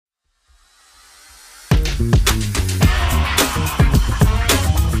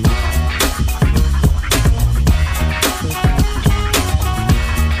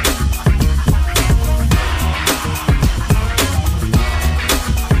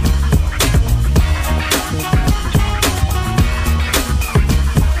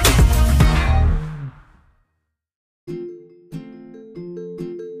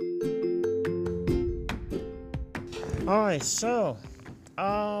Alright, so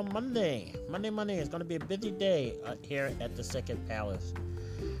Monday is going to be a busy day here at the Second Palace.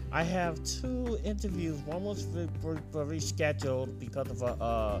 I have two interviews. One was rescheduled because of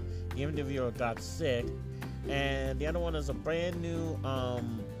the interviewer got sick, and the other one is a brand new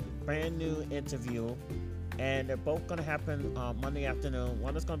interview, and they're both going to happen Monday afternoon.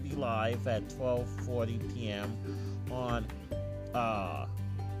 One is going to be live at 12:40 p.m. on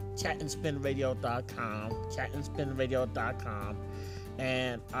chatandspinradio.com,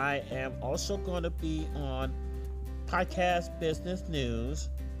 and I am also going to be on Podcast Business News.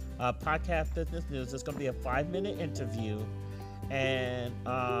 Podcast Business News. It's going to be a 5-minute interview, and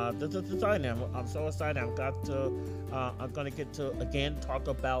this is exciting. I'm so excited. I'm going to get to again talk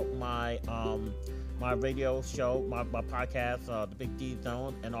about my my radio show, my podcast, the Big D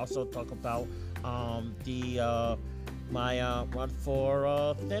Zone, and also talk about my run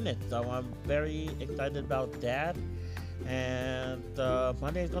for Senate. So I'm very excited about that. And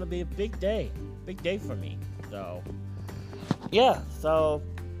Monday is going to be a big day for me. So, yeah, so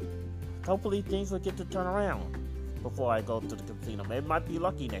hopefully things will get to turn around before I go to the casino. Maybe might be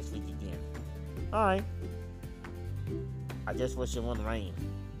lucky next week again. Alright. I just wish it wouldn't rain.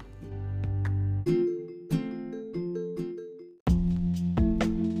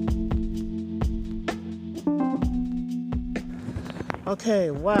 Okay,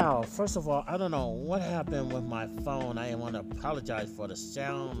 wow. First of all, I don't know what happened with my phone. I want to apologize for the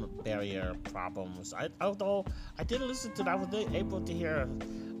sound barrier problems. Although I did listen to that, I was able to hear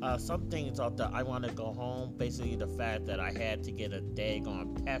some things of the I want to go home. Basically, the fact that I had to get a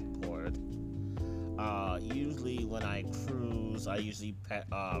daggone passport. Usually when I cruise, I usually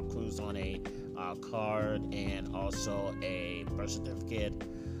cruise on a card and also a birth certificate.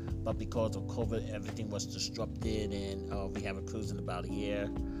 But because of COVID, everything was disrupted, and we have a cruise in about a year.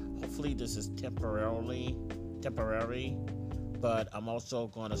 Hopefully, this is temporary. But I'm also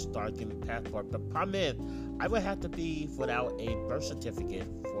going to start getting a passport. The problem is, I would have to be without a birth certificate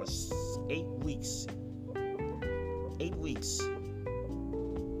for 8 weeks. 8 weeks,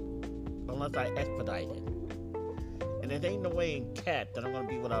 unless I expedite it. And there ain't no way in cat that I'm going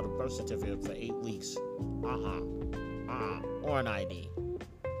to be without a birth certificate for 8 weeks. Or an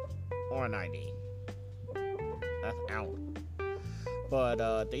ID. That's out.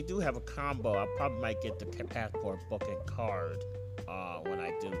 But they do have a combo. I probably might get the passport book and card when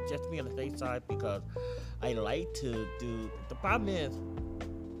I do, just to be on the safe side, because I like to do. The problem is,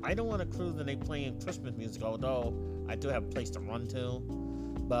 I don't want to cruise and they playing Christmas music, although I do have a place to run to.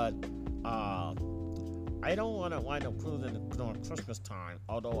 But I don't want to wind up cruising during Christmas time,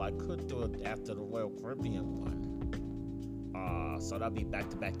 although I could do it after the Royal Caribbean one. So that'll be back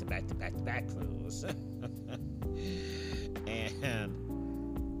to back cruise. And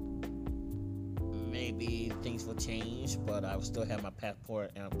maybe things will change, but I will still have my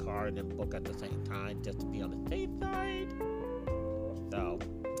passport and card and book at the same time, just to be on the safe side. So,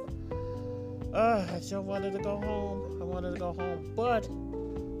 I sure wanted to go home. But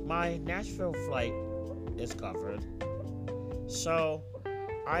my Nashville flight is covered. So,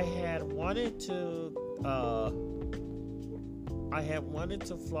 I had wanted to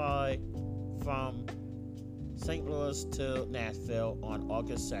fly from St. Louis to Nashville on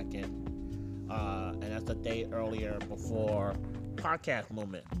August 2nd, and that's a day earlier before podcast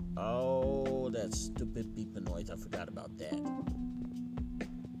movement. Oh, that stupid beeping noise, I forgot about that.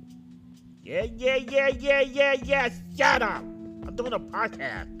 Yeah, shut up! I'm doing a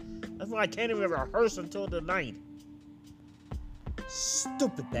podcast. That's why I can't even rehearse until the night.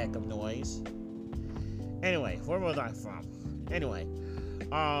 Stupid backup noise. Anyway, where was I from? Anyway,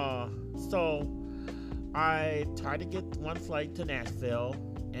 so I tried to get one flight to Nashville,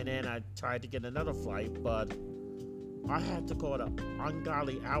 and then I tried to get another flight, but I had to go at an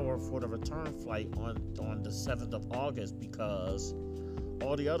ungodly hour for the return flight on the 7th of August, because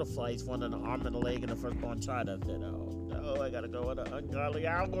all the other flights wanted an arm and a leg in the firstborn child. I said, oh no, I gotta go at an ungodly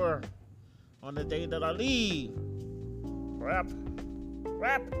hour on the day that I leave. Crap.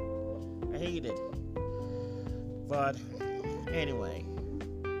 I hate it. But anyway,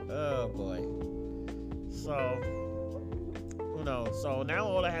 oh boy. So, who knows? So now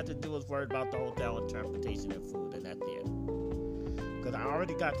all I have to do is worry about the hotel and transportation and food, and that's it. because I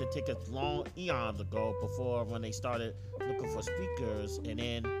already got the tickets long eons ago before when they started looking for speakers, and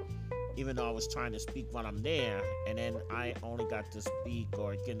then even though I was trying to speak when I'm there, and then I only got to speak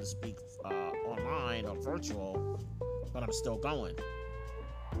or get to speak online or virtual, but I'm still going.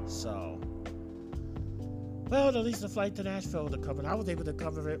 So, well, at least the flight to Nashville was covered. I was able to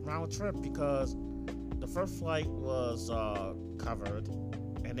cover it round trip because the first flight was covered,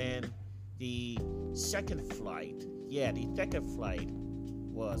 and then the second flight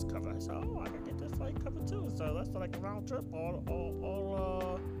was covered. So, oh, I can get this flight covered too. So that's like a round trip all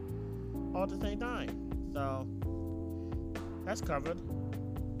at the same time. So that's covered.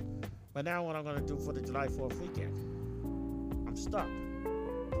 But now what I'm gonna do for the July 4th weekend? I'm stuck.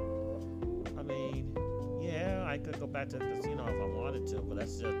 I mean, yeah, I could go back to the casino if I wanted to, but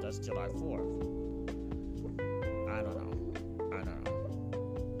that's July 4th. I don't know.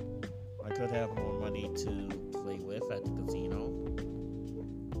 I could have more money to play with at the casino.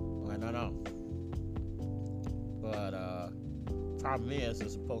 I don't know. But problem is,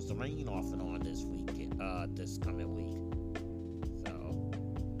 it's supposed to rain off and on this weekend, this coming week. So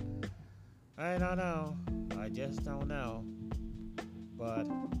I don't know. I just don't know. But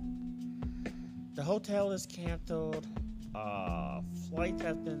the hotel is canceled. Flight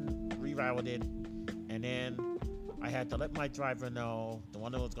has been rerouted, and then I had to let my driver know, the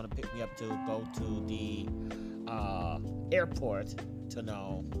one that was going to pick me up, to go to the airport to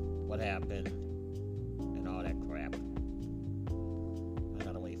know what happened and all that crap. I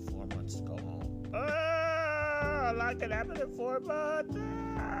gotta wait 4 months to go home. A lot can happen in 4 months.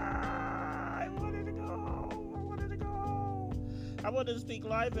 I wanted to go home. I wanted to speak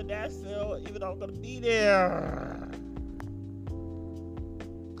live in Nashville, even though I'm gonna be there.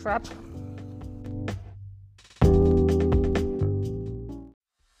 Crap.